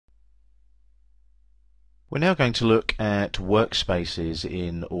We're now going to look at workspaces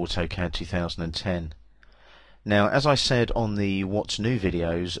in AutoCAD 2010. Now, as I said on the What's New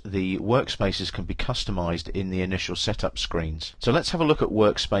videos, the workspaces can be customized in the initial setup screens. So let's have a look at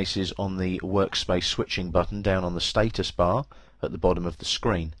workspaces on the workspace switching button down on the status bar at the bottom of the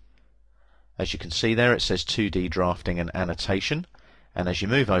screen. As you can see there, it says 2D drafting and annotation, and as you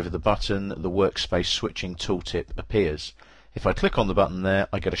move over the button, the workspace switching tooltip appears. If I click on the button there,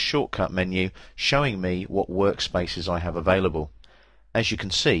 I get a shortcut menu showing me what workspaces I have available. As you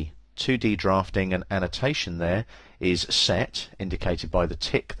can see, 2D drafting and annotation there is set, indicated by the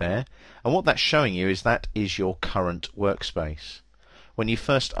tick there, and what that's showing you is that is your current workspace. When you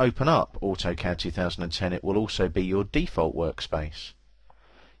first open up AutoCAD 2010, it will also be your default workspace.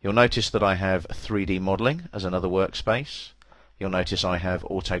 You'll notice that I have 3D modeling as another workspace. You'll notice I have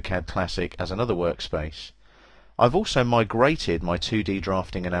AutoCAD Classic as another workspace. I've also migrated my 2D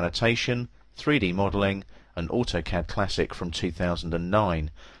drafting and annotation, 3D modeling and AutoCAD Classic from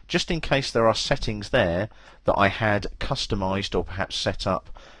 2009, just in case there are settings there that I had customized or perhaps set up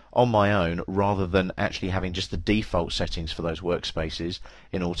on my own rather than actually having just the default settings for those workspaces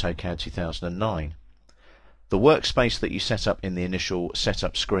in AutoCAD 2009. The workspace that you set up in the initial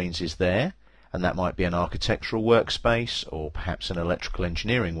setup screens is there, and that might be an architectural workspace or perhaps an electrical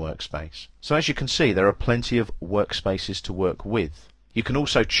engineering workspace. So as you can see, there are plenty of workspaces to work with. You can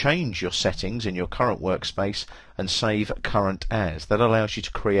also change your settings in your current workspace and save current as. That allows you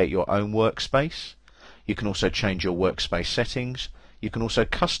to create your own workspace. You can also change your workspace settings. You can also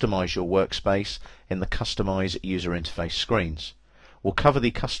customize your workspace in the Customize User Interface screens. We'll cover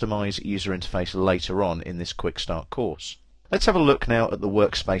the Customize User Interface later on in this Quick Start course. Let's have a look now at the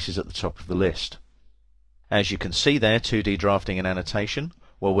workspaces at the top of the list. As you can see there, 2D drafting and annotation,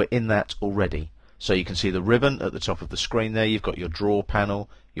 well, we're in that already. So you can see the ribbon at the top of the screen there. You've got your draw panel,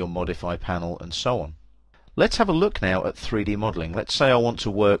 your modify panel, and so on. Let's have a look now at 3D modeling. Let's say I want to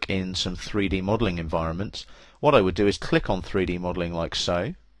work in some 3D modeling environments. What I would do is click on 3D modeling like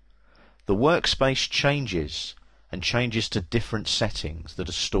so. The workspace changes and changes to different settings that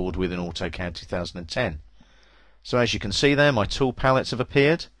are stored within AutoCAD 2010. So as you can see there, my tool palettes have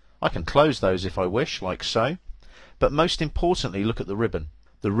appeared. I can close those if I wish, like so. But most importantly, look at the ribbon.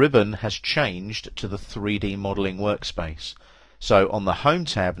 The ribbon has changed to the 3D modeling workspace. So on the Home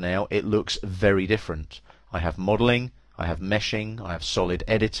tab now, it looks very different. I have modeling, I have meshing, I have solid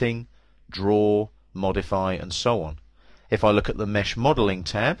editing, draw, modify, and so on. If I look at the Mesh Modeling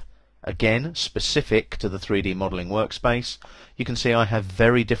tab, again specific to the 3D modeling workspace, you can see I have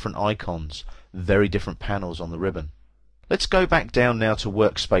very different icons, very different panels on the ribbon. Let's go back down now to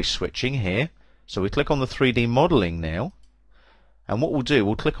workspace switching here. So we click on the 3D modeling now, and what we'll do,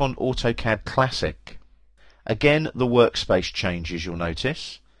 we'll click on AutoCAD Classic. Again, the workspace changes, you'll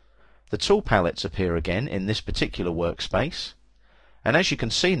notice. The tool palettes appear again in this particular workspace, and as you can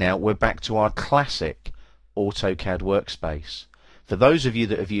see now, we're back to our classic AutoCAD workspace. For those of you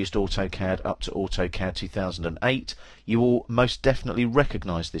that have used AutoCAD up to AutoCAD 2008, you will most definitely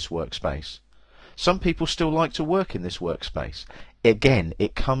recognize this workspace. Some people still like to work in this workspace. Again,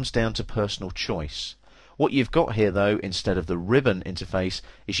 it comes down to personal choice. What you've got here though, instead of the ribbon interface,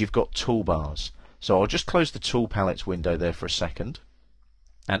 is you've got toolbars. So I'll just close the tool palettes window there for a second.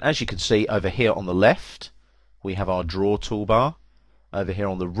 And as you can see over here on the left, we have our draw toolbar. Over here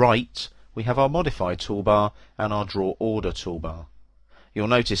on the right, we have our modify toolbar and our draw order toolbar. You'll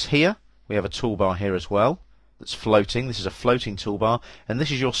notice here, we have a toolbar here as well that's floating. This is a floating toolbar, and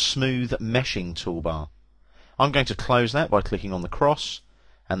this is your smooth meshing toolbar. I'm going to close that by clicking on the cross,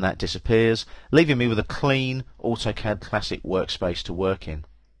 and that disappears, leaving me with a clean AutoCAD Classic workspace to work in.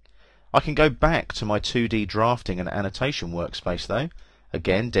 I can go back to my 2D drafting and annotation workspace though,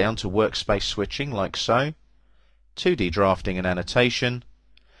 again down to workspace switching like so, 2D drafting and annotation,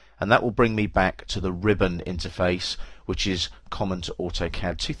 and that will bring me back to the ribbon interface, which is common to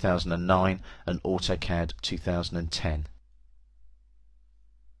AutoCAD 2009 and AutoCAD 2010.